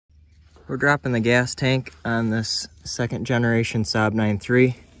We're dropping the gas tank on this second generation Saab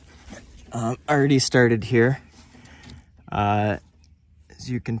 9.3. Already started here. As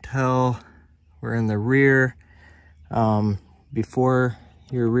you can tell, we're in the rear, before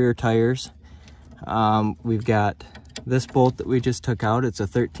your rear tires. We've got this bolt that we just took out. It's a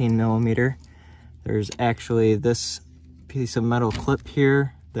 13 millimeter. There's actually this piece of metal clip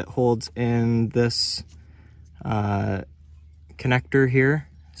here that holds in this connector here.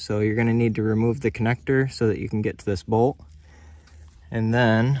 So you're going to need to remove the connector so that you can get to this bolt. And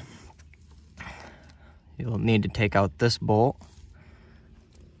then you'll need to take out this bolt.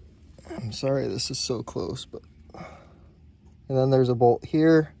 I'm sorry this is so close, but... And then there's a bolt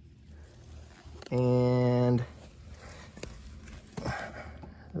here. And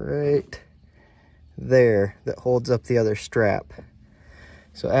right there that holds up the other strap.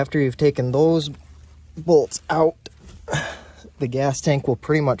 So after you've taken those bolts out, the gas tank will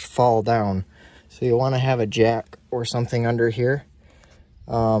pretty much fall down. So you want to have a jack or something under here.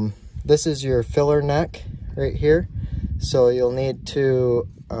 This is your filler neck right here. So you'll need to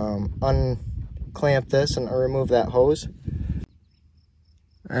unclamp this and remove that hose.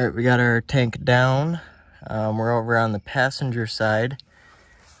 All right, we got our tank down. We're over on the passenger side.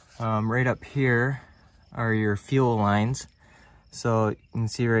 Right up here are your fuel lines. So you can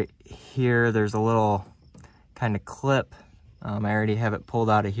see right here, there's a little kind of clip. I already have it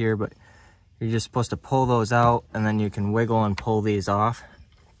pulled out of here, but you're just supposed to pull those out and then you can wiggle and pull these off.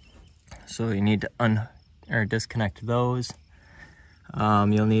 So you need to disconnect those.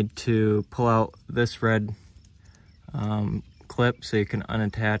 You'll need to pull out this red clip so you can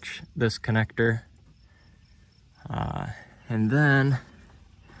unattach this connector. And then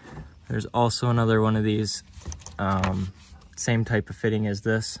there's also another one of these, same type of fitting as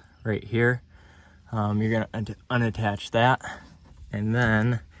this right here. You're going to unattach that, and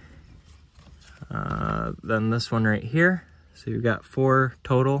then this one right here. So you've got 4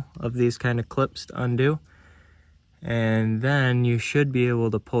 total of these kind of clips to undo, and then you should be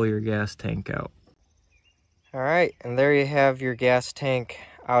able to pull your gas tank out. All right, and there you have your gas tank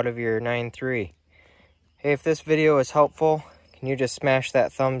out of your 9.3. Hey, if this video is helpful, can you just smash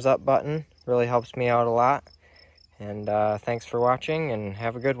that thumbs up button? Really helps me out a lot. And thanks for watching, and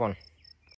have a good one.